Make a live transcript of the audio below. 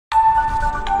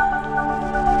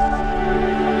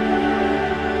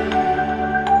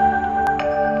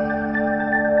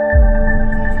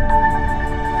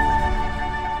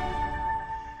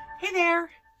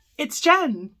It's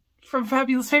Jen from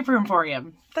Fabulous Paper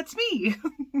Emporium. That's me.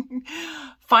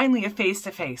 Finally, a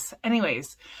face-to-face.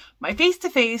 Anyways, my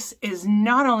face-to-face is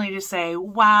not only to say,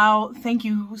 wow, thank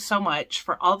you so much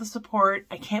for all the support.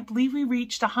 I can't believe we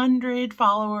reached 100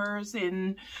 followers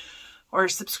or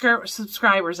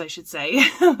subscribers, I should say,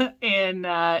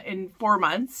 in 4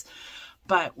 months.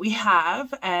 But we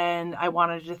have, and I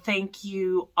wanted to thank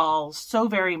you all so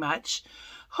very much.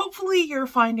 Hopefully you're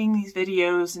finding these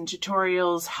videos and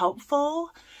tutorials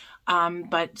helpful.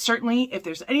 But certainly if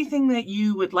there's anything that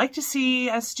you would like to see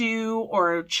us do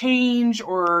or change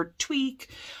or tweak,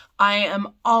 I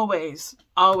am always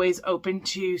open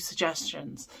to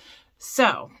suggestions.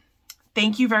 So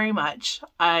thank you very much.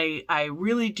 I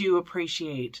really do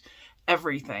appreciate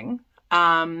everything.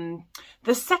 The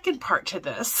second part to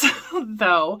this,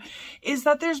 though, is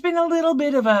that there's been a little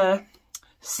bit of a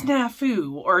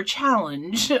snafu or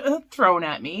challenge thrown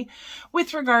at me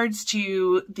with regards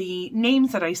to the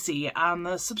names that I see on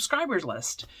the subscribers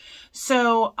list.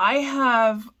 So I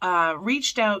have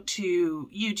reached out to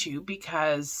YouTube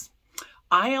because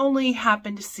I only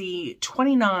happen to see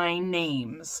 29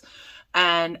 names,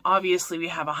 and obviously we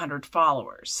have 100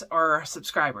 followers or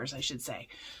subscribers, I should say.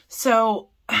 So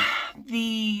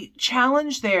the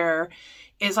challenge there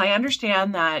is I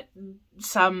understand that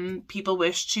some people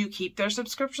wish to keep their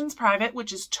subscriptions private,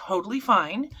 which is totally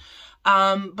fine.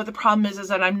 But the problem is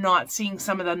that I'm not seeing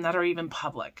some of them that are even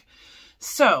public.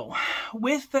 So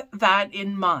with that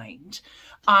in mind,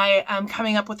 I am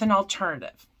coming up with an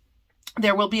alternative.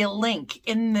 There will be a link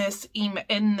in this email,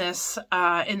 in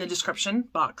the description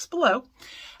box below.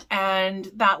 And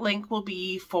that link will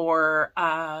be for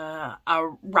a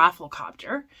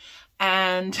Rafflecopter.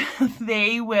 And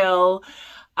they will,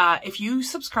 if you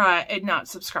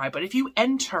but if you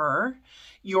enter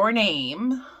your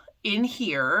name in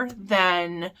here,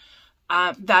 then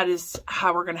that is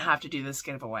how we're going to have to do this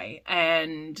giveaway.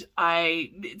 And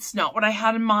it's not what I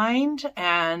had in mind.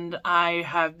 And I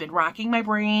have been racking my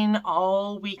brain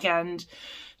all weekend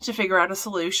to figure out a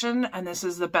solution. And this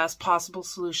is the best possible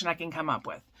solution I can come up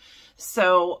with.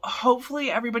 So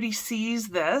hopefully everybody sees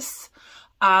this.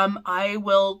 I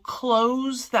will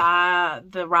close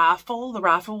the raffle. The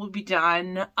raffle will be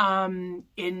done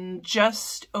in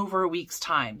just over a week's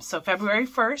time. So February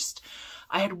 1st,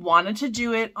 I had wanted to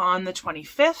do it on the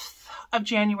 25th of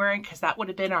January because that would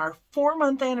have been our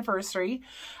 4-month anniversary.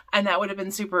 And that would have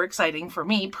been super exciting for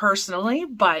me personally.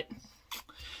 But,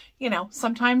 you know,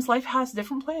 sometimes life has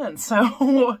different plans.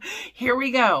 So here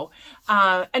we go.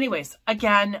 Anyways,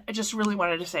 again, I just really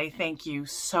wanted to say thank you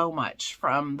so much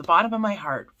from the bottom of my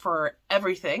heart for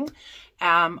everything.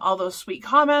 All those sweet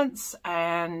comments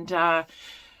and,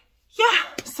 yeah,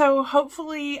 so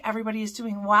hopefully everybody is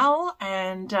doing well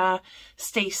and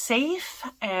stay safe,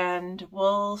 and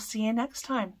we'll see you next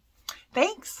time.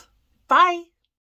 Thanks. Bye.